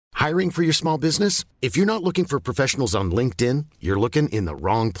Hiring for your small business? If you're not looking for professionals on LinkedIn, you're looking in the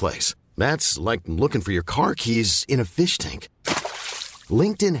wrong place. That's like looking for your car keys in a fish tank.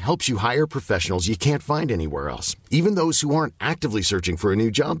 LinkedIn helps you hire professionals you can't find anywhere else, even those who aren't actively searching for a new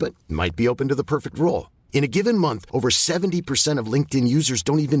job but might be open to the perfect role. In a given month, over 70% of LinkedIn users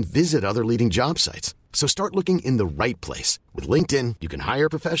don't even visit other leading job sites. So start looking in the right place. With LinkedIn, you can hire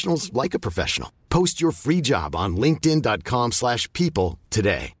professionals like a professional. Post your free job on linkedin.com/people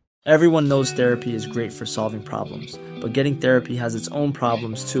today. Everyone knows therapy is great for solving problems, but getting therapy has its own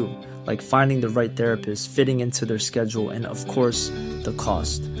problems too, like finding the right therapist, fitting into their schedule, and of course, the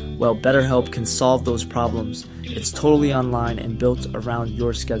cost. Well, BetterHelp can solve those problems. It's totally online and built around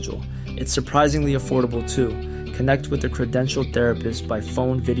your schedule. It's surprisingly affordable too. Connect with a credentialed therapist by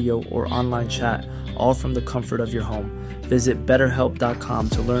phone, video, or online chat, all from the comfort of your home. Visit BetterHelp.com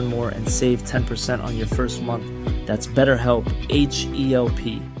to learn more and save 10% on your first month. That's BetterHelp,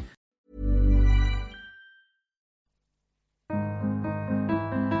 H-E-L-P.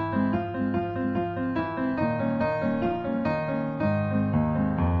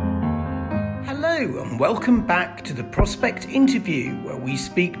 Hello and welcome back to the Prospect Interview, where we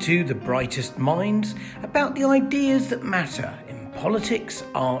speak to the brightest minds about the ideas that matter in politics,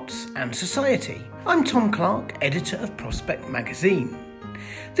 arts and society. I'm Tom Clark, editor of Prospect Magazine.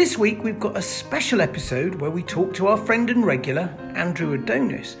 This week we've got a special episode where we talk to our friend and regular, Andrew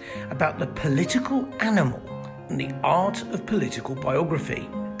Adonis, about the political animal and the art of political biography.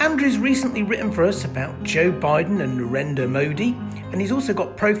 Andrew's recently written for us about Joe Biden and Narendra Modi, and he's also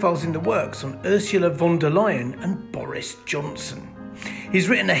got profiles in the works on Ursula von der Leyen and Boris Johnson. He's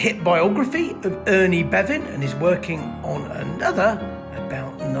written a hit biography of Ernie Bevin and is working on another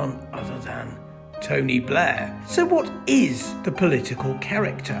about none other than Tony Blair. So what is the political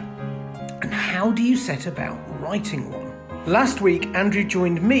character? And how do you set about writing one? Last week, Andrew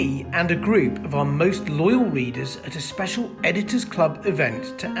joined me and a group of our most loyal readers at a special Editors Club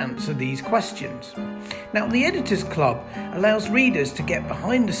event to answer these questions. Now, the Editors Club allows readers to get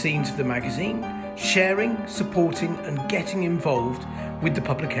behind the scenes of the magazine, sharing, supporting and getting involved with the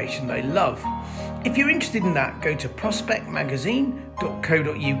publication they love. If you're interested in that, go to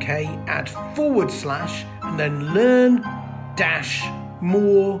prospectmagazine.co.uk, add / and then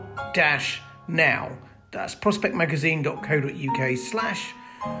learn-more-now. That's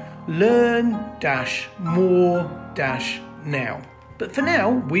prospectmagazine.co.uk/learn-more-now. But for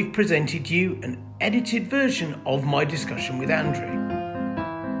now, we've presented you an edited version of my discussion with Andrew.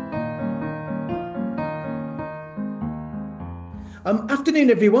 Afternoon,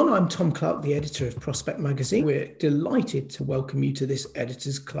 everyone. I'm Tom Clark, the editor of Prospect Magazine. We're delighted to welcome you to this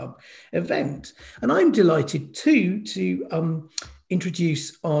Editors Club event. And I'm delighted too to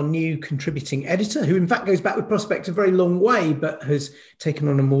introduce our new contributing editor, who in fact goes back with Prospect a very long way, but has taken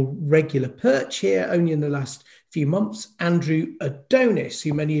on a more regular perch here only in the last few months. Andrew Adonis,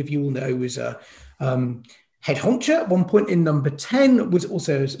 who many of you will know was a head honcho at one point in Number 10, was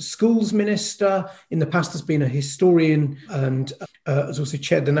also a schools minister. In the past has been a historian and has also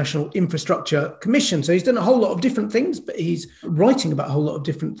chaired the National Infrastructure Commission. So he's done a whole lot of different things, but he's writing about a whole lot of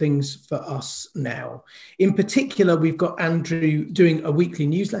different things for us now. In particular, we've got Andrew doing a weekly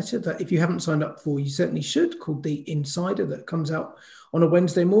newsletter that if you haven't signed up for, you certainly should, called The Insider, that comes out on a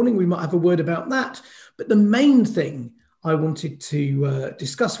Wednesday morning. We might have a word about that. But the main thing I wanted to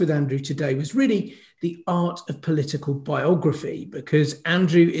discuss with Andrew today was really the art of political biography, because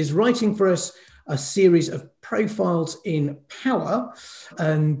Andrew is writing for us a series of profiles in power.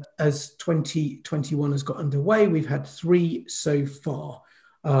 And as 2021 has got underway, we've had 3 so far.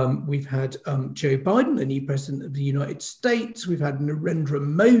 We've had Joe Biden, the new president of the United States. We've had Narendra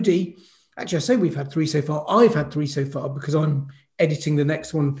Modi. Actually, I say we've had 3 so far. I've had 3 so far because I'm editing the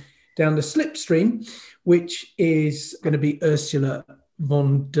next one down the slipstream, which is going to be Ursula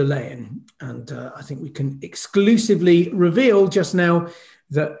von der Leyen. And I think we can exclusively reveal just now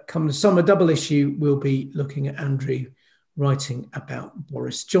that come the summer double issue, we'll be looking at Andrew writing about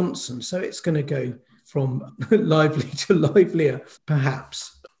Boris Johnson. So it's going to go from lively to livelier,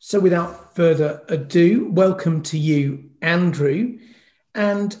 perhaps. So without further ado, welcome to you, Andrew.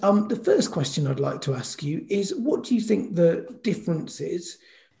 And the first question I'd like to ask you is, what do you think the difference is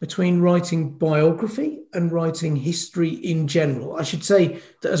between writing biography and writing history in general? I should say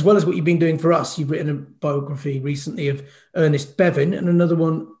that as well as what you've been doing for us, you've written a biography recently of Ernest Bevin and another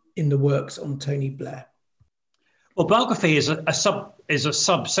one in the works on Tony Blair. Well, biography is a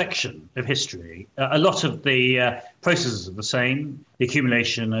subsection of history. A lot of the processes are the same: the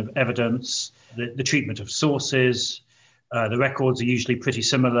accumulation of evidence, the treatment of sources. The records are usually pretty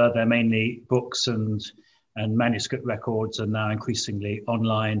similar. They're mainly books and and manuscript records, and now increasingly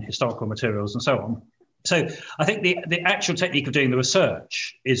online historical materials and so on. So I think the actual technique of doing the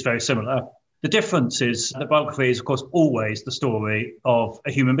research is very similar. The difference is that biography is, of course, always the story of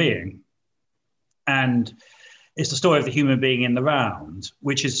a human being. And it's the story of the human being in the round,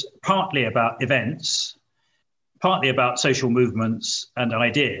 which is partly about events, partly about social movements and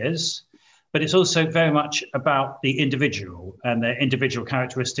ideas, but it's also very much about the individual and their individual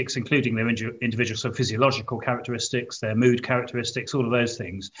characteristics, including their individual sort of physiological characteristics, their mood characteristics, all of those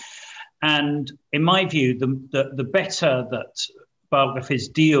things. And in my view, the better that biographies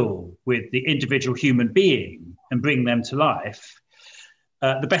deal with the individual human being and bring them to life,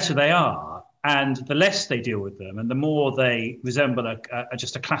 the better they are. And the less they deal with them, and the more they resemble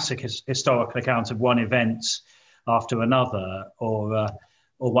just a classic historical account of one event after another, or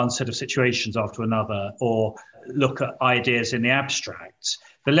one set of situations after another, or look at ideas in the abstract,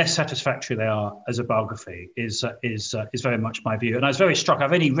 the less satisfactory they are as a biography is very much my view. And I was very struck.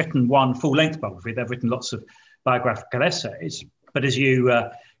 I've only written one full-length biography. They've written lots of biographical essays, but as you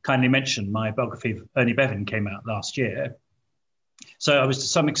kindly mentioned, my biography of Ernie Bevin came out last year. So I was to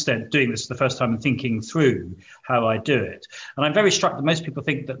some extent doing this for the first time and thinking through how I do it. And I'm very struck that most people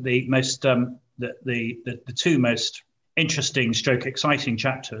think that the two most interesting stroke exciting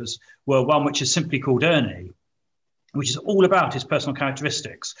chapters were one which is simply called Ernie, which is all about his personal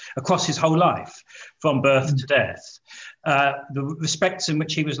characteristics across his whole life, from birth to death, the respects in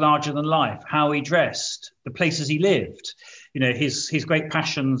which he was larger than life, how he dressed, the places he lived, his great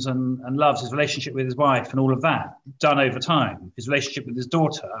passions and loves, his relationship with his wife and all of that done over time, his relationship with his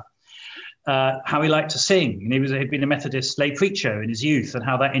daughter, how he liked to sing. And he'd been a Methodist lay preacher in his youth, and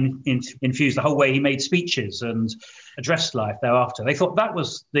how that infused the whole way he made speeches and addressed life thereafter. They thought that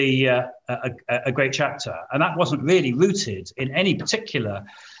was a great chapter, and that wasn't really rooted in any particular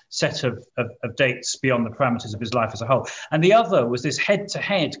set of dates beyond the parameters of his life as a whole. And the other was this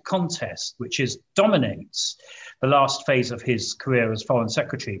head-to-head contest, which dominates the last phase of his career as foreign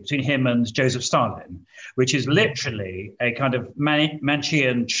secretary, between him and Joseph Stalin, which is literally a kind of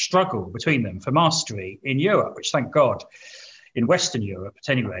Manchean struggle between them for mastery in Europe, which, thank God, in Western Europe,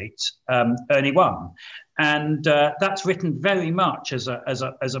 at any rate, Ernie won. And that's written very much as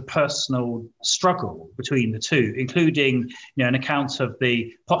a personal struggle between the two, including an account of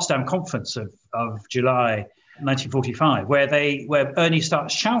the Potsdam Conference of July 1945, where Ernie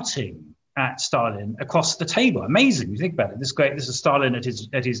starts shouting at Stalin across the table. Amazing, you think about it. This is Stalin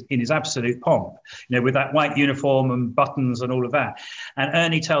in his absolute pomp, with that white uniform and buttons and all of that. And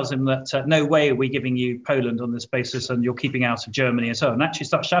Ernie tells him that no way are we giving you Poland on this basis, and you're keeping out of Germany and so on. And actually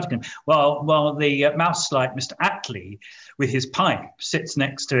starts shouting at him while the mouse-like Mr. Attlee with his pipe sits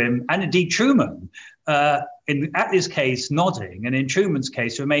next to him, and indeed Truman, in Attlee's case nodding, and in Truman's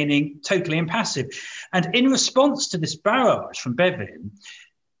case remaining totally impassive. And in response to this barrage from Bevin,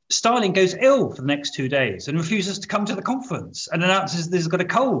 Stalin goes ill for the next 2 days and refuses to come to the conference and announces that he's got a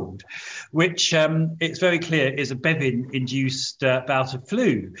cold, which it's very clear is a Bevin-induced bout of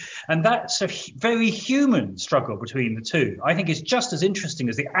flu. And that's a very human struggle between the two. I think it's just as interesting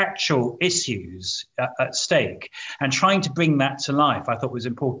as the actual issues at stake, and trying to bring that to life I thought was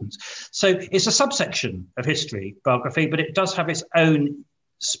important. So it's a subsection of history, biography, but it does have its own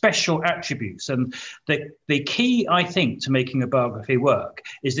special attributes. And the key, I think, to making a biography work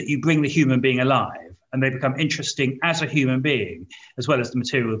is that you bring the human being alive, and they become interesting as a human being, as well as the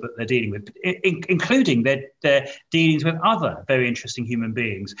material that they're dealing with, including their dealings with other very interesting human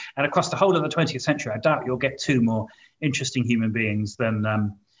beings. And across the whole of the 20th century, I doubt you'll get two more interesting human beings than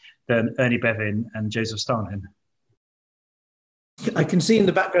Ernie Bevin and Joseph Stalin. I can see in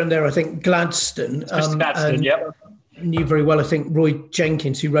the background there, I think, Gladstone. Gladstone, yep. Knew very well, I think, Roy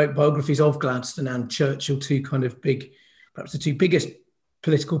Jenkins, who wrote biographies of Gladstone and Churchill, perhaps the two biggest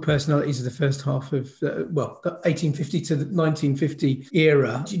political personalities of the first half of, the 1850 to the 1950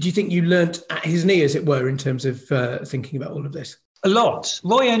 era. Do you think you learnt at his knee, as it were, in terms of thinking about all of this? A lot.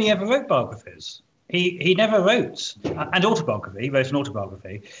 Roy only ever wrote biographies. He never wrote an autobiography. He wrote an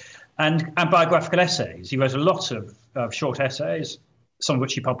autobiography and biographical essays. He wrote a lot of short essays, some of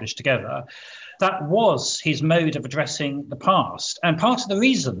which he published together. That was his mode of addressing the past. And part of the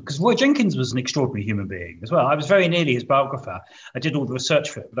reason, because Roy Jenkins was an extraordinary human being as well. I was very nearly his biographer. I did all the research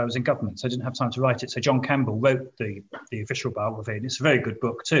for it, but I was in government, so I didn't have time to write it. So John Campbell wrote the official biography, and it's a very good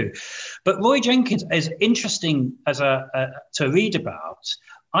book too. But Roy Jenkins is interesting to read about,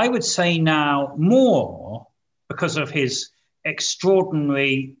 I would say now more because of his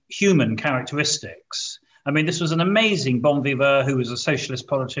extraordinary human characteristics. I mean, this was an amazing bon vivant who was a socialist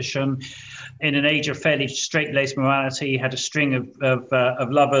politician in an age of fairly straight-laced morality. He had a string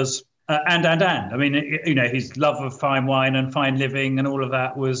of lovers. And. I mean, his love of fine wine and fine living and all of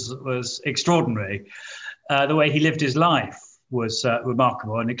that was extraordinary. The way he lived his life was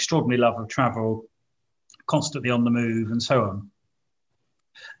remarkable, an extraordinary love of travel, constantly on the move and so on.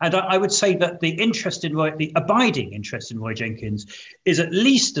 And I would say that the abiding interest in Roy Jenkins is at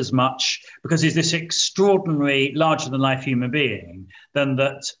least as much because he's this extraordinary, larger-than-life human being than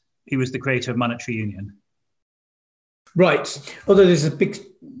that he was the creator of Monetary Union. Right. Although there's a big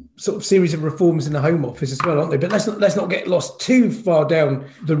sort of series of reforms in the Home Office as well, aren't there? But let's not get lost too far down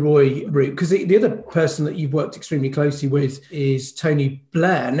the Roy route, because the other person that you've worked extremely closely with is Tony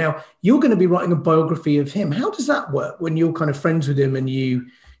Blair. Now, you're going to be writing a biography of him. How does that work when you're kind of friends with him and he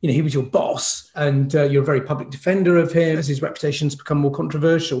was your boss and you're a very public defender of him as his reputation's become more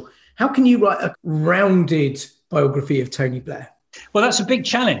controversial? How can you write a rounded biography of Tony Blair? Well, that's a big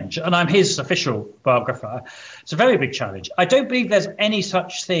challenge, and I'm his official biographer. It's a very big challenge. I don't believe there's any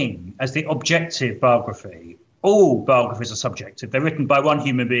such thing as the objective biography. All biographies are subjective. They're written by one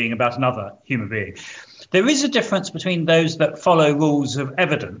human being about another human being. There is a difference between those that follow rules of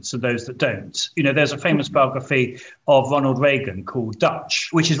evidence and those that don't. There's a famous biography of Ronald Reagan called Dutch,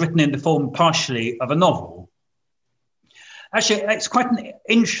 which is written in the form partially of a novel. Actually, it's quite an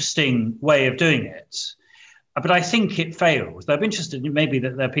interesting way of doing it. But I think it fails. I'm interested maybe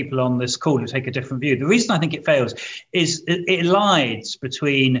that there are people on this call who take a different view. The reason I think it fails is it lies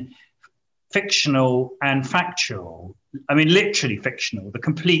between fictional and factual. I mean, literally fictional, the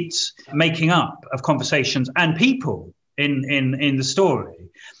complete making up of conversations and people in the story.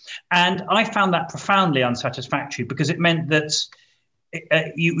 And I found that profoundly unsatisfactory because it meant that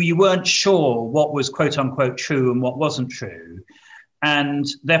you weren't sure what was quote unquote true and what wasn't true. And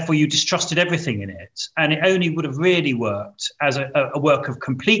therefore you distrusted everything in it. And it only would have really worked as a work of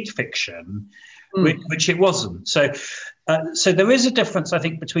complete fiction, which it wasn't. So there is a difference, I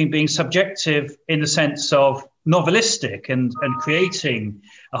think, between being subjective in the sense of novelistic and creating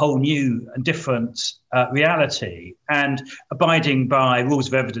a whole new and different reality, and abiding by rules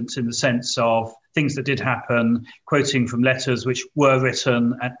of evidence in the sense of things that did happen, quoting from letters which were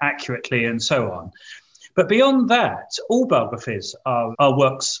written and accurately and so on. But beyond that, all biographies are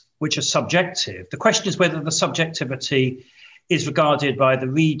works which are subjective. The question is whether the subjectivity is regarded by the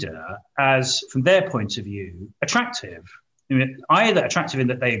reader as, from their point of view, attractive. Either attractive in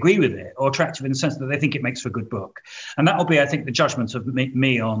that they agree with it or attractive in the sense that they think it makes for a good book. And that will be, I think, the judgment of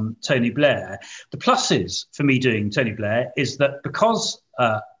me on Tony Blair. The pluses for me doing Tony Blair is that because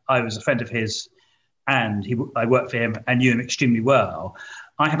I was a friend of his and I worked for him and knew him extremely well,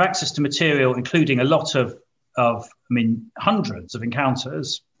 I have access to material, including a lot of hundreds of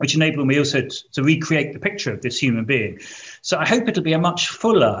encounters, which enable me also to recreate the picture of this human being. So I hope it'll be a much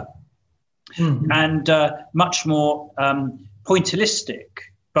fuller and much more pointillistic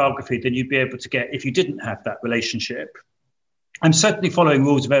biography than you'd be able to get if you didn't have that relationship. I'm certainly following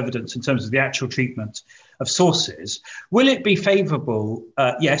rules of evidence in terms of the actual treatment of sources. Will it be favourable?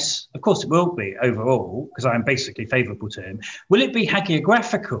 Yes, of course it will be overall, because I'm basically favourable to him. Will it be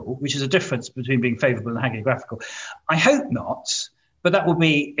hagiographical, which is a difference between being favourable and hagiographical? I hope not, but that will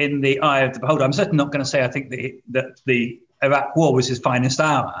be in the eye of the beholder. I'm certainly not going to say I think that the Iraq War was his finest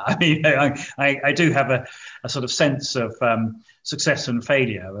hour. I mean, I do have a sort of sense of success and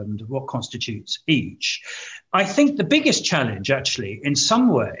failure and what constitutes each. I think the biggest challenge, actually, in some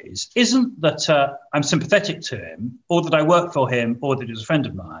ways, isn't that I'm sympathetic to him or that I work for him or that he's a friend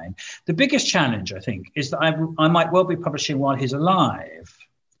of mine. The biggest challenge, I think, is that I might well be publishing while he's alive.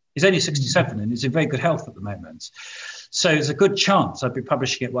 He's only 67 and he's in very good health at the moment. So there's a good chance I'd be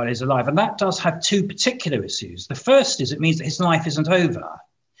publishing it while he's alive. And that does have two particular issues. The first is it means that his life isn't over.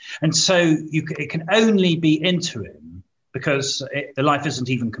 And so it can only be interim because the life isn't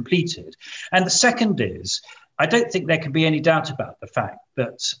even completed. And the second is, I don't think there can be any doubt about the fact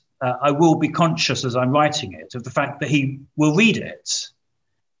that I will be conscious as I'm writing it of the fact that he will read it.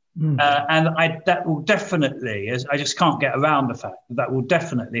 And that will definitely, I just can't get around the fact that will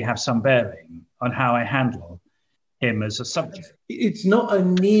definitely have some bearing on how I handle him as a subject. It's not a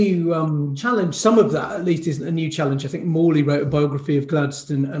new challenge. Some of that, at least, isn't a new challenge. I think Morley wrote a biography of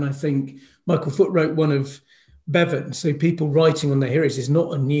Gladstone, and I think Michael Foot wrote one of Bevan. So people writing on their heroes is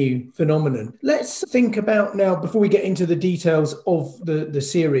not a new phenomenon. Let's think about now, before we get into the details of the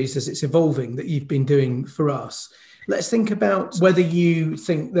series as it's evolving that you've been doing for us, let's think about whether you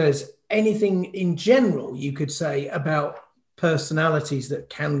think there's anything in general you could say about personalities that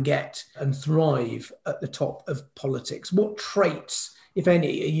can get and thrive at the top of politics. What traits, if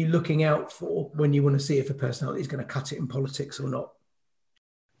any, are you looking out for when you want to see if a personality is going to cut it in politics or not?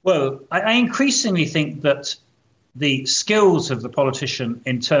 Well, I increasingly think that the skills of the politician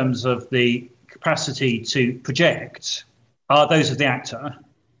in terms of the capacity to project are those of the actor,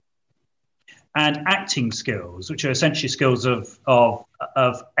 and acting skills, which are essentially skills of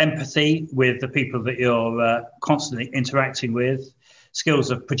empathy with the people that you're constantly interacting with,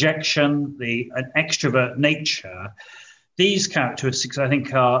 skills of projection, an extrovert nature. These characteristics, I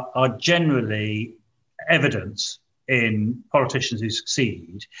think, are generally evident in politicians who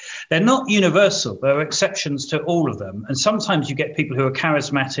succeed. They're not universal. There are exceptions to all of them. And sometimes you get people who are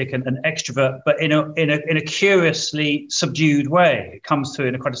charismatic and extrovert, but in a curiously subdued way. It comes through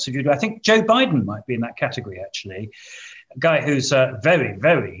in a quite a subdued way. I think Joe Biden might be in that category, actually. A guy who's very,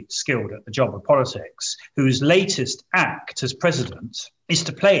 very skilled at the job of politics, whose latest act as president is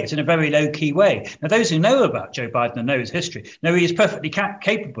to play it in a very low-key way. Now, those who know about Joe Biden and know his history know he is perfectly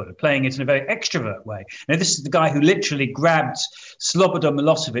capable of playing it in a very extrovert way. Now, this is the guy who literally grabbed Slobodan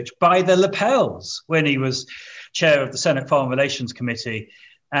Milosevic by the lapels when he was chair of the Senate Foreign Relations Committee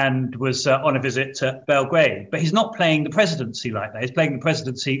and was on a visit to Belgrade. But he's not playing the presidency like that. He's playing the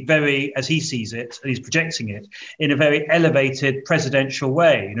presidency very, as he sees it, and he's projecting it in a very elevated presidential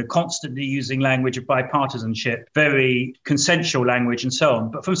way, constantly using language of bipartisanship, very consensual language and so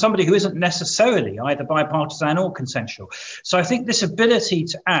on, but from somebody who isn't necessarily either bipartisan or consensual. So I think this ability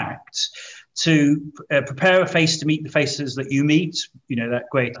to act, to prepare a face to meet the faces that you meet, that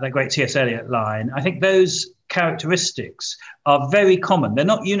great T.S. Eliot line, I think those characteristics are very common. They're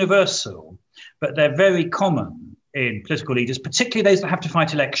not universal, but they're very common in political leaders, particularly those that have to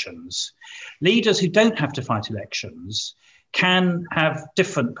fight elections. Leaders who don't have to fight elections can have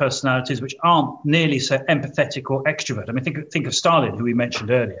different personalities which aren't nearly so empathetic or extrovert. I mean, think of Stalin, who we mentioned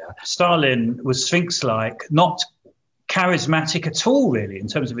earlier. Stalin was Sphinx-like, not charismatic at all, really, in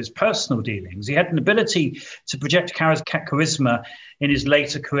terms of his personal dealings. He had an ability to project charisma in his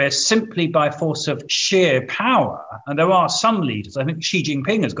later career simply by force of sheer power. And there are some leaders, I think Xi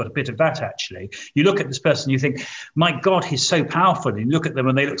Jinping has got a bit of that, actually. You look at this person, you think, my God, he's so powerful. And you look at them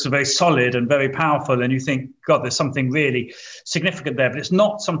and they look so very solid and very powerful. And you think, God, there's something really significant there. But it's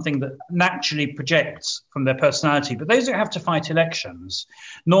not something that naturally projects from their personality. But those who have to fight elections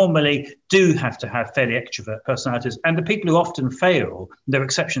normally do have to have fairly extrovert personalities. And the people who often fail, there are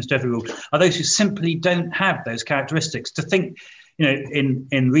exceptions to every rule, are those who simply don't have those characteristics. To think,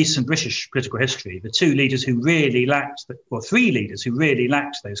 in recent British political history, the three leaders who really lacked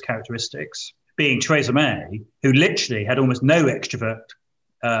those characteristics, being Theresa May, who literally had almost no extrovert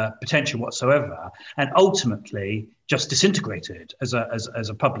potential whatsoever, and ultimately just disintegrated as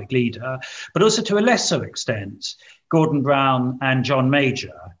a public leader, but also to a lesser extent, Gordon Brown and John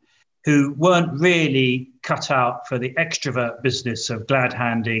Major, who weren't really cut out for the extrovert business of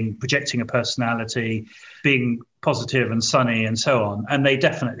glad-handing, projecting a personality, being positive and sunny and so on. And they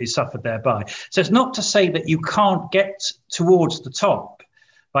definitely suffered thereby. So it's not to say that you can't get towards the top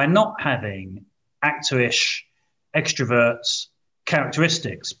by not having actorish, extroverts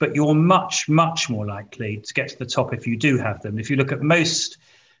characteristics, but you're much, much more likely to get to the top if you do have them. If you look at most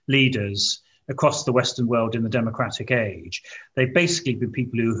leaders across the Western world in the democratic age, they've basically been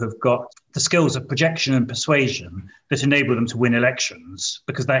people who have got the skills of projection and persuasion that enable them to win elections,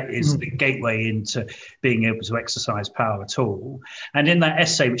 because that is the gateway into being able to exercise power at all. And in that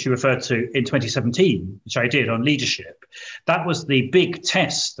essay, which you referred to in 2017, which I did on leadership, that was the big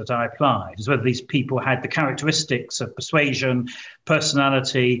test that I applied, is whether these people had the characteristics of persuasion,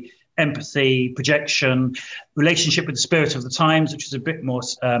 personality, empathy, projection, relationship with the spirit of the times, which is a bit more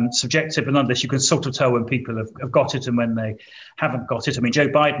subjective, but nonetheless you can sort of tell when people have got it and when they haven't got it. I mean, Joe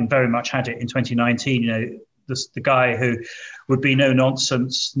Biden very much had it in 2019, the guy who would be no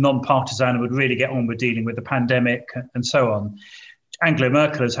nonsense, non-partisan, would really get on with dealing with the pandemic and so on. Angela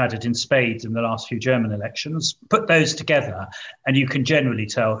Merkel has had it in spades in the last few German elections. Put those together and you can generally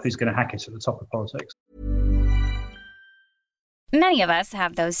tell who's going to hack it at the top of politics. Many of us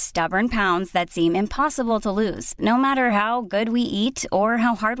have those stubborn pounds that seem impossible to lose, no matter how good we eat or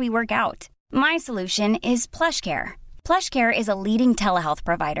how hard we work out. My solution is PlushCare. PlushCare is a leading telehealth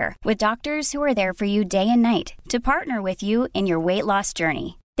provider with doctors who are there for you day and night to partner with you in your weight loss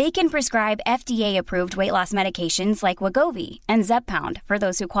journey. They can prescribe FDA-approved weight loss medications like Wegovy and Zepbound for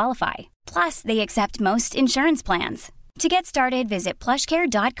those who qualify. Plus, they accept most insurance plans. To get started, visit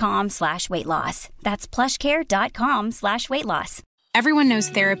plushcare.com/weightloss. That's plushcare.com/weightloss. Everyone knows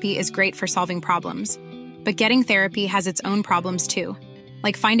therapy is great for solving problems, but getting therapy has its own problems too,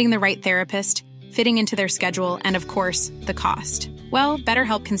 like finding the right therapist, fitting into their schedule, and of course, the cost. Well,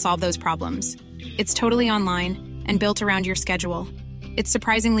 BetterHelp can solve those problems. It's totally online and built around your schedule. It's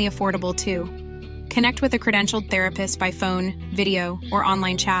surprisingly affordable too. Connect with a credentialed therapist by phone, video, or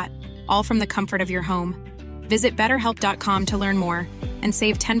online chat, all from the comfort of your home. Visit BetterHelp.com to learn more and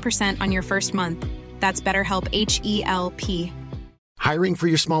save 10% on your first month. That's BetterHelp, H-E-L-P. Hiring for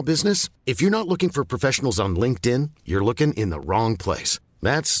your small business? If you're not looking for professionals on LinkedIn, you're looking in the wrong place.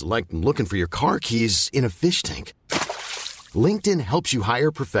 That's like looking for your car keys in a fish tank. LinkedIn helps you hire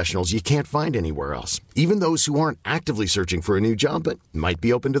professionals you can't find anywhere else, even those who aren't actively searching for a new job but might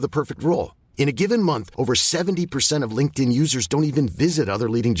be open to the perfect role. In a given month, over 70% of LinkedIn users don't even visit other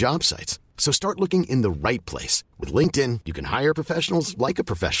leading job sites. So start looking in the right place. With LinkedIn, you can hire professionals like a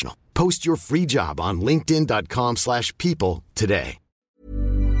professional. Post your free job on linkedin.com/people today.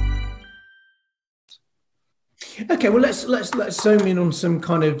 Okay, well, let's zoom in on some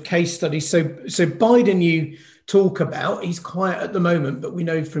kind of case studies. So Biden, you talk about, he's quiet at the moment, but we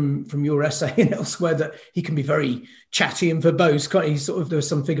know from your essay and elsewhere that he can be very chatty and verbose. Can't he? There was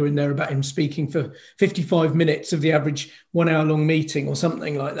some figure in there about him speaking for 55 minutes of the average 1 hour long meeting or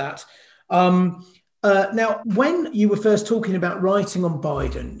something like that. Now, when you were first talking about writing on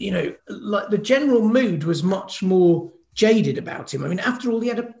Biden, like the general mood was much more jaded about him. I mean, after all, he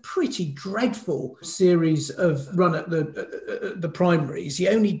had a pretty dreadful series of run at the primaries. He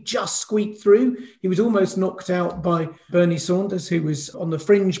only just squeaked through. He was almost knocked out by Bernie Sanders, who was on the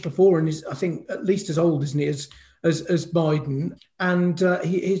fringe before and is, I think, at least as old, isn't he, as Biden. And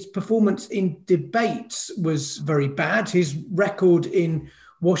his performance in debates was very bad. His record in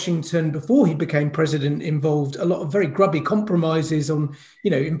Washington before he became president involved a lot of very grubby compromises on,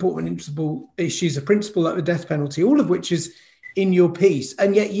 important issues of principle like the death penalty, all of which is in your piece.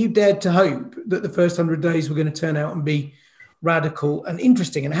 And yet you dared to hope that the first 100 days were going to turn out and be radical and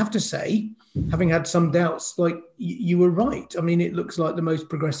interesting. And I have to say, having had some doubts, you were right. I mean, it looks like the most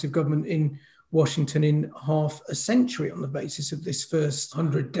progressive government in Washington in half a century on the basis of this first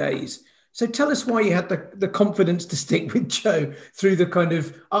 100 days. So tell us why you had the confidence to stick with Joe through the kind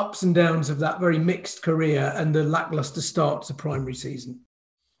of ups and downs of that very mixed career and the lackluster start to primary season.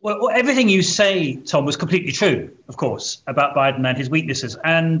 Well, everything you say, Tom, was completely true, of course, about Biden and his weaknesses.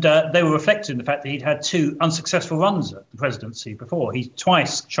 And they were reflected in the fact that he'd had 2 unsuccessful runs at the presidency before. He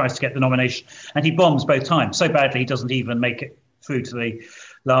twice tries to get the nomination and he bombs both times so badly he doesn't even make it through to the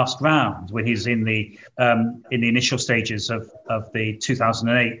last round when he's in the initial stages of the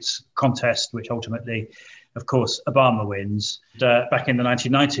 2008 contest, which ultimately, of course, Obama wins. Back in the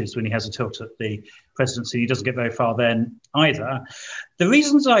 1990s, when he has a tilt at the presidency, he doesn't get very far then either. The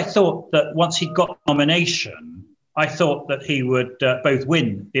reasons I thought that once he got nomination, I thought that he would both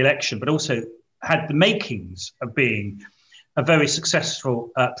win the election, but also had the makings of being a very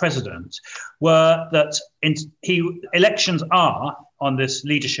successful president, were that elections are, on this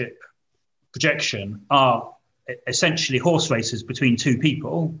leadership projection, are essentially horse races between 2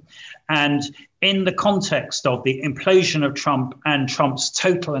 people. And in the context of the implosion of Trump and Trump's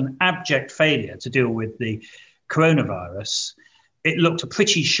total and abject failure to deal with the coronavirus, it looked a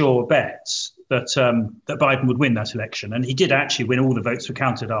pretty sure bet that Biden would win that election. And he did actually win. All the votes were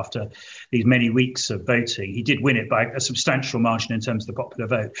counted after these many weeks of voting. He did win it by a substantial margin in terms of the popular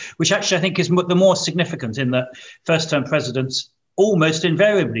vote, which actually I think is the more significant in that first-term presidents almost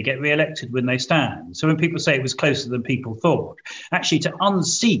invariably get re-elected when they stand. So when people say it was closer than people thought, actually to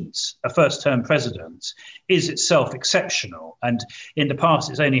unseat a first-term president is itself exceptional. And in the past,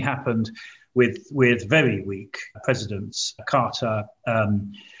 it's only happened with very weak presidents, Carter,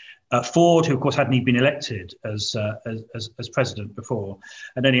 Ford, who of course hadn't even been elected as president before,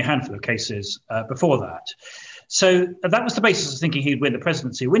 and only a handful of cases before that. So that was the basis of thinking he'd win the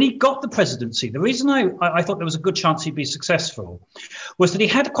presidency. When he got the presidency, the reason I thought there was a good chance he'd be successful was that he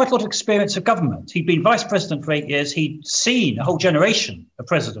had quite a lot of experience of government. He'd been vice president for 8 years. He'd seen a whole generation of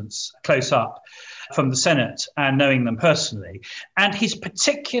presidents close up from the Senate and knowing them personally. And his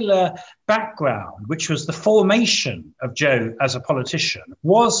particular background, which was the formation of Joe as a politician,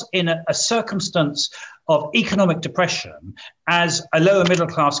 was in a circumstance of economic depression as a lower middle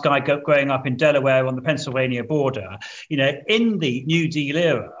class guy growing up in Delaware on the Pennsylvania border, in the New Deal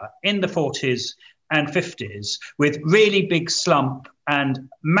era, in the 40s and 50s, with really big slump and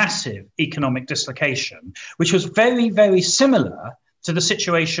massive economic dislocation, which was very, very similar to the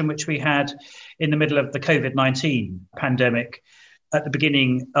situation which we had in the middle of the COVID-19 pandemic at the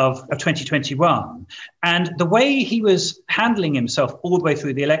beginning of 2021. And the way he was handling himself all the way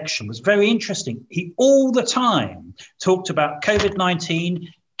through the election was very interesting. He all the time talked about COVID-19,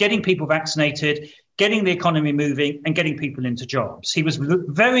 getting people vaccinated, getting the economy moving and getting people into jobs. He was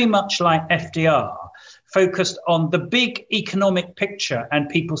very much like FDR focused on the big economic picture and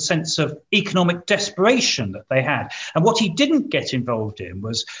people's sense of economic desperation that they had. And what he didn't get involved in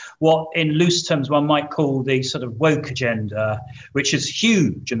was what in loose terms one might call the sort of woke agenda, which is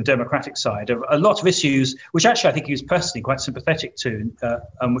huge in the Democratic side, of a lot of issues, which actually I think he was personally quite sympathetic to,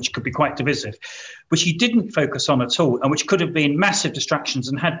 and which could be quite divisive, which he didn't focus on at all, and which could have been massive distractions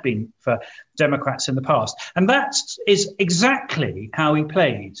and had been for Democrats in the past. And that is exactly how he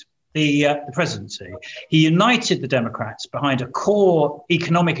played the presidency. He united the Democrats behind a core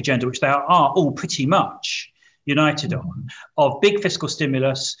economic agenda, which they are all pretty much united on, of big fiscal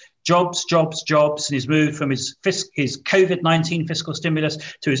stimulus, jobs, and he's moved from his COVID-19 fiscal stimulus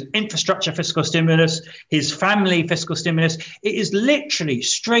to his infrastructure fiscal stimulus, his family fiscal stimulus. It is literally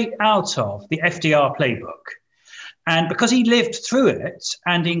straight out of the FDR playbook. And because he lived through it,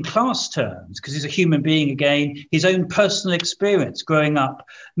 and in class terms, because he's a human being again, his own personal experience growing up,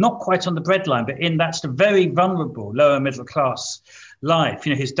 not quite on the breadline, but in that's the very vulnerable lower middle class life.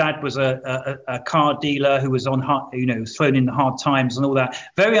 His dad was a car dealer who was on, thrown in the hard times and all that.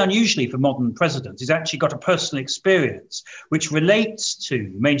 Very unusually for modern presidents. He's actually got a personal experience which relates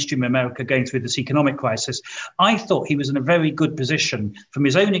to mainstream America going through this economic crisis. I thought he was in a very good position from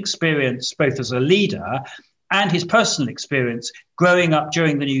his own experience, both as a leader and his personal experience growing up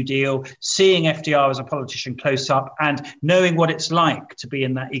during the New Deal, seeing FDR as a politician close up and knowing what it's like to be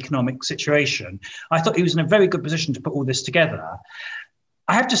in that economic situation. I thought he was in a very good position to put all this together.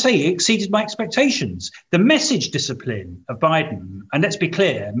 I have to say, he exceeded my expectations. The message discipline of Biden, and let's be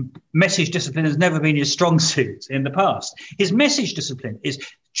clear, message discipline has never been his strong suit in the past. His message discipline is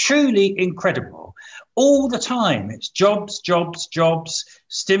truly incredible. All the time, it's jobs,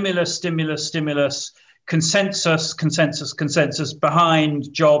 stimulus, consensus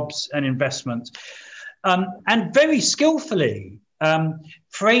behind jobs and investment, and very skillfully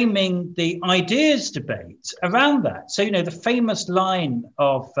framing the ideas debate around that. So, the famous line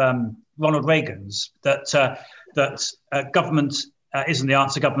of Ronald Reagan's that government isn't the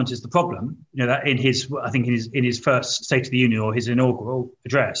answer, government is the problem. That in his first State of the Union or his inaugural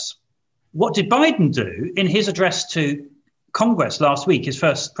address. What did Biden do in his address to Congress last week, his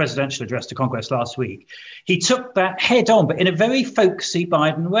first presidential address to Congress last week? He took that head on, but in a very folksy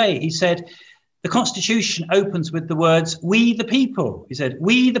Biden way. He said, the Constitution opens with the words, we the people. He said,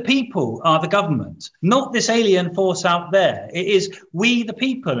 we the people are the government, not this alien force out there. It is we the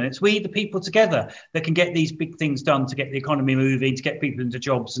people, and it's we the people together that can get these big things done, to get the economy moving, to get people into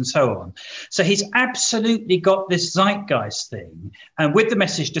jobs and so on. So he's absolutely got this zeitgeist thing. And with the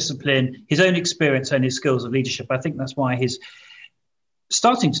message discipline, his own experience and his skills of leadership, I think that's why he's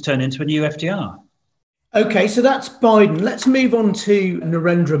starting to turn into a new FDR. Okay, so that's Biden. Let's move on to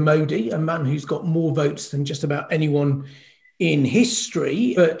Narendra Modi, a man who's got more votes than just about anyone in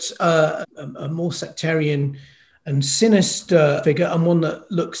history, but a more sectarian and sinister figure, and one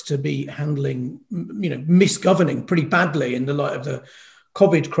that looks to be handling, misgoverning pretty badly in the light of the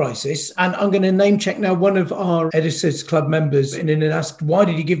COVID crisis. And I'm going to name check now one of our Editors Club members and asked, why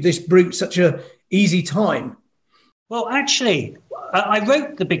did he give this brute such a easy time? Well, actually, I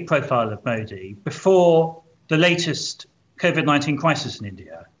wrote the big profile of Modi before the latest COVID-19 crisis in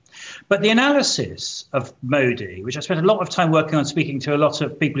India. But the analysis of Modi, which I spent a lot of time working on, speaking to a lot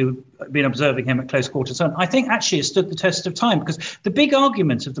of people who've been observing him at close quarters, I think actually has stood the test of time, because the big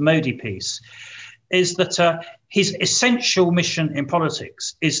argument of the Modi piece is that his essential mission in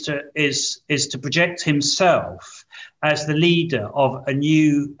politics is to project himself as the leader of a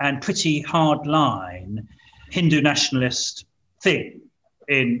new and pretty hardline Hindu nationalist thing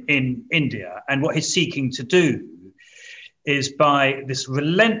in India. And what he's seeking to do is, by this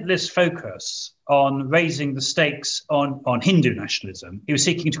relentless focus on raising the stakes on Hindu nationalism, he was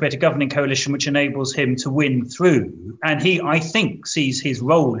seeking to create a governing coalition which enables him to win through. And he, I think, sees his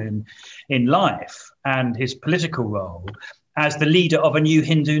role in life and his political role as the leader of a new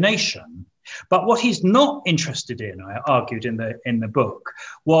Hindu nation. But what he's not interested in, I argued in the book,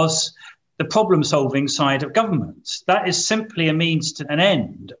 was the problem-solving side of government. That is simply a means to an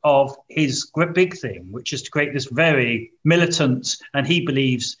end of his big thing, which is to create this very militant and, he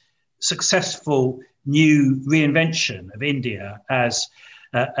believes, successful new reinvention of India as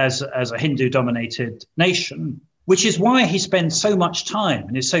a Hindu-dominated nation, which is why he spends so much time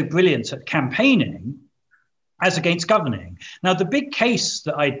and is so brilliant at campaigning as against governing. Now, the big case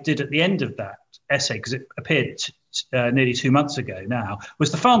that I did at the end of that essay, because it appeared nearly 2 months ago now,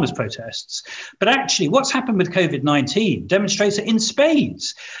 was the farmers' protests. But actually, what's happened with COVID-19 demonstrates it in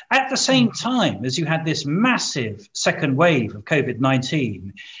spades. At the same time as you had this massive second wave of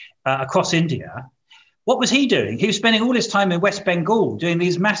COVID-19 across India, what was he doing? He was spending all his time in West Bengal doing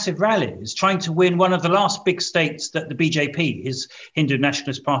these massive rallies, trying to win one of the last big states that the BJP, his Hindu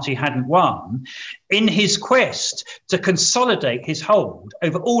Nationalist Party, hadn't won, in his quest to consolidate his hold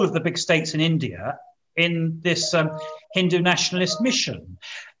over all of the big states in India in this Hindu nationalist mission.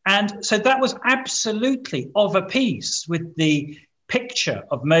 And so that was absolutely of a piece with the picture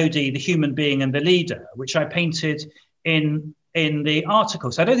of Modi, the human being and the leader, which I painted in the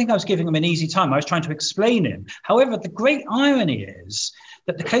article. So I don't think I was giving him an easy time. I was trying to explain him. However, the great irony is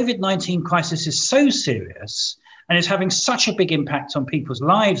that the COVID-19 crisis is so serious and is having such a big impact on people's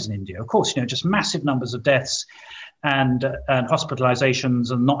lives in India. Of course, just massive numbers of deaths and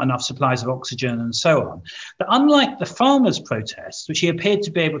hospitalizations and not enough supplies of oxygen and so on. But unlike the farmers' protests, which he appeared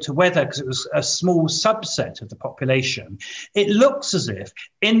to be able to weather because it was a small subset of the population, it looks as if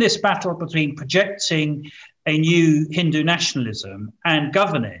in this battle between projecting a new Hindu nationalism and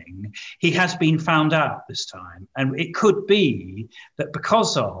governing, he has been found out this time. And it could be that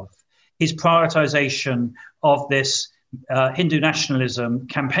because of his prioritization of this Hindu nationalism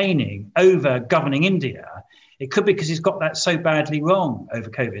campaigning over governing India, it could be because he's got that so badly wrong over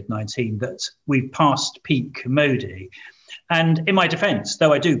COVID-19 that we've passed peak Modi. And in my defense,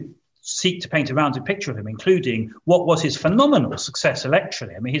 though I do seek to paint a rounded picture of him, including what was his phenomenal success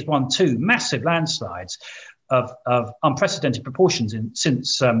electorally. I mean, he's won 2 massive landslides of unprecedented proportions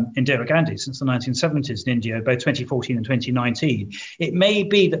since Indira Gandhi, since the 1970s in India, both 2014 and 2019. It may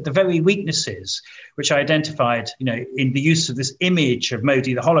be that the very weaknesses which I identified, in the use of this image of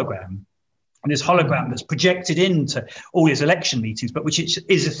Modi, the hologram, and this hologram that's projected into all his election meetings, but which is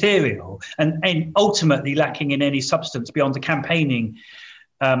ethereal and ultimately lacking in any substance beyond the campaigning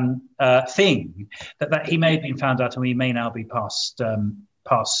thing, that he may have been found out and we may now be past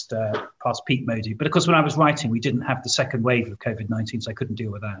peak Modi. But of course, when I was writing, we didn't have the second wave of COVID-19, so I couldn't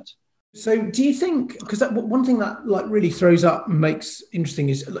deal with that. So do you think, because one thing that really throws up and makes interesting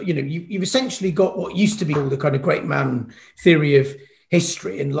is, you've essentially got what used to be called the kind of great man theory of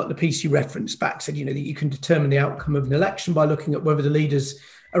history, and like the piece you referenced back said, that you can determine the outcome of an election by looking at whether the leaders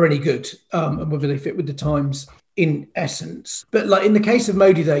are any good and whether they fit with the times in essence. But like in the case of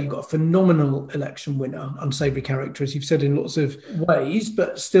Modi there, you've got a phenomenal election winner, unsavoury character, as you've said in lots of ways,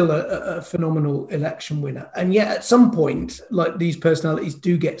 but still a phenomenal election winner. And yet at some point, like these personalities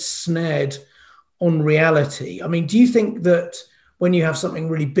do get snared on reality. I mean, do you think that when you have something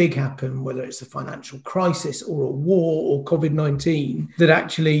really big happen, whether it's a financial crisis or a war or COVID-19, that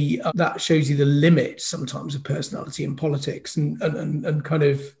actually that shows you the limits sometimes of personality in politics and kind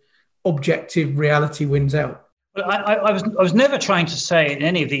of objective reality wins out? Well, I was never trying to say in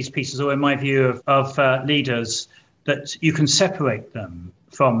any of these pieces, or in my view of leaders, that you can separate them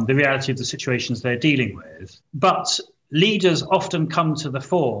from the reality of the situations they're dealing with. But leaders often come to the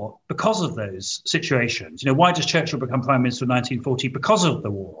fore because of those situations. Why does Churchill become Prime Minister in 1940? Because of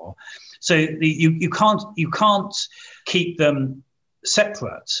the war. So you can't keep them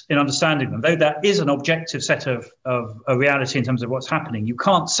separate in understanding them, though that is an objective set of a reality in terms of what's happening. You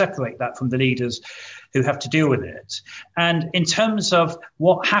can't separate that from the leaders who have to deal with it. And in terms of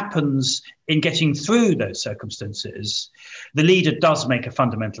what happens in getting through those circumstances, the leader does make a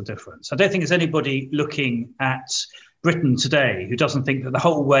fundamental difference. I don't think there's anybody looking at Britain today who doesn't think that the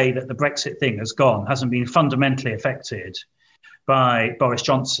whole way that the Brexit thing has gone hasn't been fundamentally affected by Boris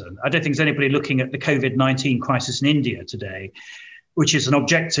Johnson. I don't think there's anybody looking at the COVID-19 crisis in India today, which is an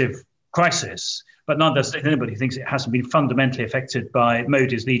objective crisis, but none of anybody thinks it hasn't been fundamentally affected by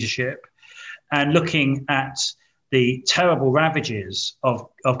Modi's leadership. And looking at the terrible ravages of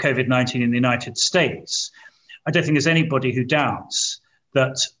COVID-19 in the United States, I don't think there's anybody who doubts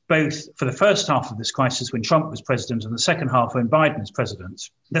that both for the first half of this crisis when Trump was president and the second half when Biden is president,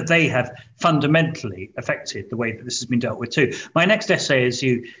 that they have fundamentally affected the way that this has been dealt with too. My next essay, as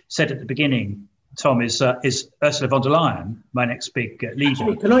you said at the beginning, Tom, is Ursula von der Leyen, my next big leader.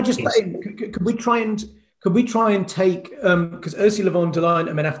 Actually, can I just say, could we try and take, because Ursula von der Leyen,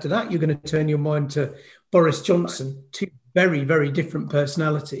 and then after that, you're going to turn your mind to Boris Johnson, two very, very different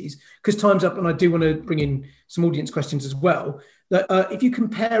personalities, because time's up and I do want to bring in some audience questions as well. That if you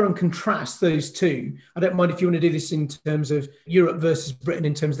compare and contrast those two, I don't mind if you want to do this in terms of Europe versus Britain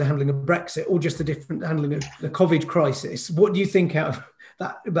in terms of the handling of Brexit or just the different handling of the COVID crisis. What do you think out of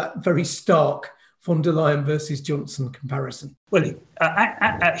that very stark von der Leyen versus Johnson comparison? Well,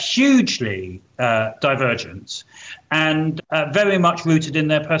 hugely divergent and very much rooted in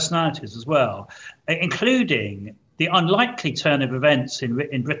their personalities as well, including the unlikely turn of events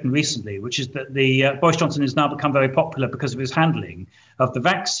in Britain recently, which is that Boris Johnson has now become very popular because of his handling of the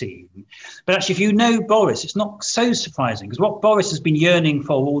vaccine. But actually, if you know Boris, it's not so surprising, because what Boris has been yearning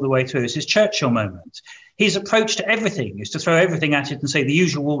for all the way through is his Churchill moment. His approach to everything is to throw everything at it and say the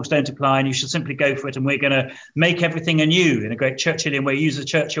usual rules don't apply and you should simply go for it and we're going to make everything anew in a great Churchillian way, use the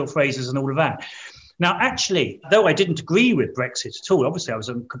Churchill phrases and all of that. Now, actually, though I didn't agree with Brexit at all, obviously I was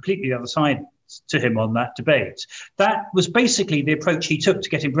on completely the other side to him on that debate. That was basically the approach he took to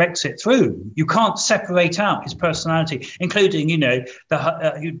getting Brexit through. You can't separate out his personality, including,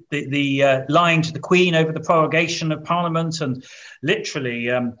 the lying to the Queen over the prorogation of Parliament and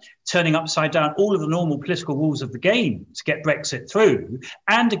literally turning upside down all of the normal political rules of the game to get Brexit through.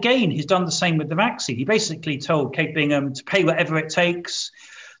 And again, he's done the same with the vaccine. He basically told Kate Bingham to pay whatever it takes,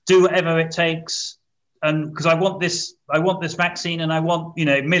 do whatever it takes, and because I want this vaccine and I want,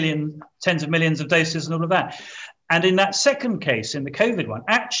 tens of millions of doses and all of that. And in that second case, in the COVID one,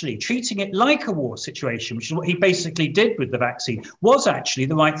 actually treating it like a war situation, which is what he basically did with the vaccine, was actually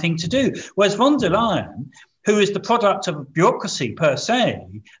the right thing to do. Whereas von der Leyen, who is the product of bureaucracy per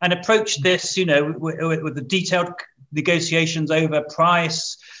se, and approached this, with the detailed negotiations over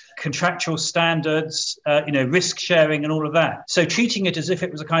price, contractual standards, risk sharing and all of that. So treating it as if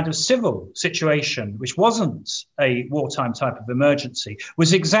it was a kind of civil situation, which wasn't a wartime type of emergency,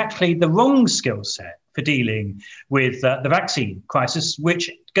 was exactly the wrong skill set for dealing with the vaccine crisis, which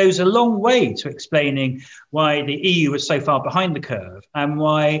goes a long way to explaining why the EU was so far behind the curve and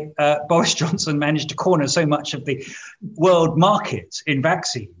why Boris Johnson managed to corner so much of the world market in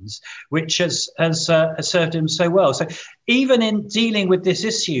vaccines, which has served him so well. So even in dealing with this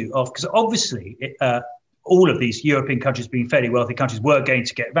issue of, because obviously all of these European countries, being fairly wealthy countries, were going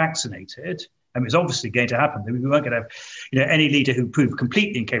to get vaccinated. I mean, it's obviously going to happen. We weren't going to have, any leader who proved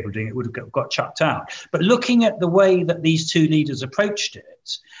completely incapable of doing it would have got chucked out. But looking at the way that these two leaders approached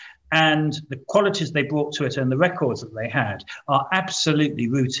it and the qualities they brought to it and the records that they had are absolutely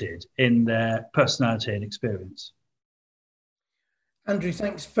rooted in their personality and experience. Andrew,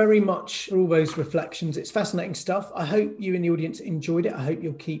 thanks very much for all those reflections. It's fascinating stuff. I hope you in the audience enjoyed it. I hope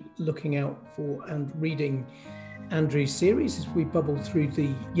you'll keep looking out for and reading Andrew's series as we bubble through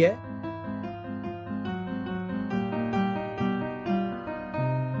the year.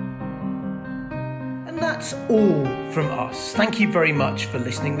 That's all from us. Thank you very much for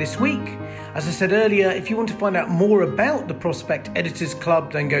listening this week. As I said earlier, if you want to find out more about the Prospect Editors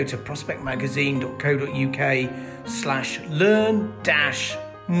Club, then go to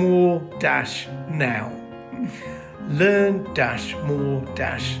prospectmagazine.co.uk/learn-more-now.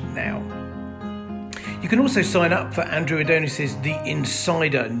 Learn-more-now. You can also sign up for Andrew Adonis's The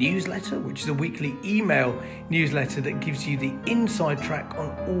Insider newsletter, which is a weekly email newsletter that gives you the inside track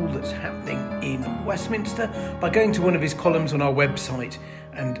on all that's happening in Westminster by going to one of his columns on our website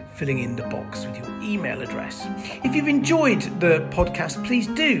and filling in the box with your email address. If you've enjoyed the podcast, please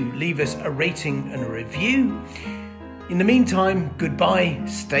do leave us a rating and a review. In the meantime, goodbye,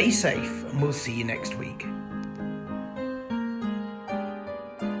 stay safe, and we'll see you next week.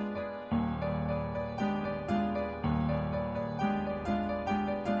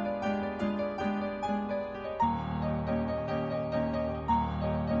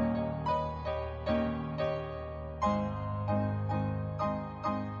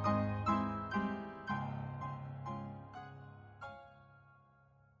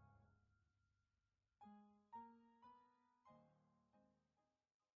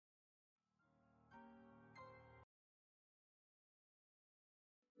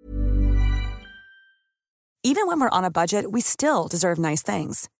 Even when we're on a budget, we still deserve nice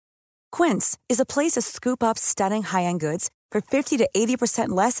things. Quince is a place to scoop up stunning high-end goods for 50 to 80%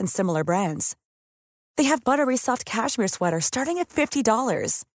 less than similar brands. They have buttery soft cashmere sweaters starting at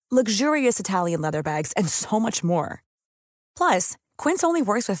 $50, luxurious Italian leather bags, and so much more. Plus, Quince only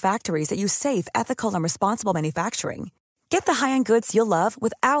works with factories that use safe, ethical, and responsible manufacturing. Get the high-end goods you'll love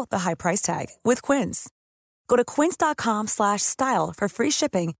without the high price tag with Quince. Go to quince.com/style for free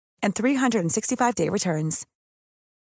shipping and 365-day returns.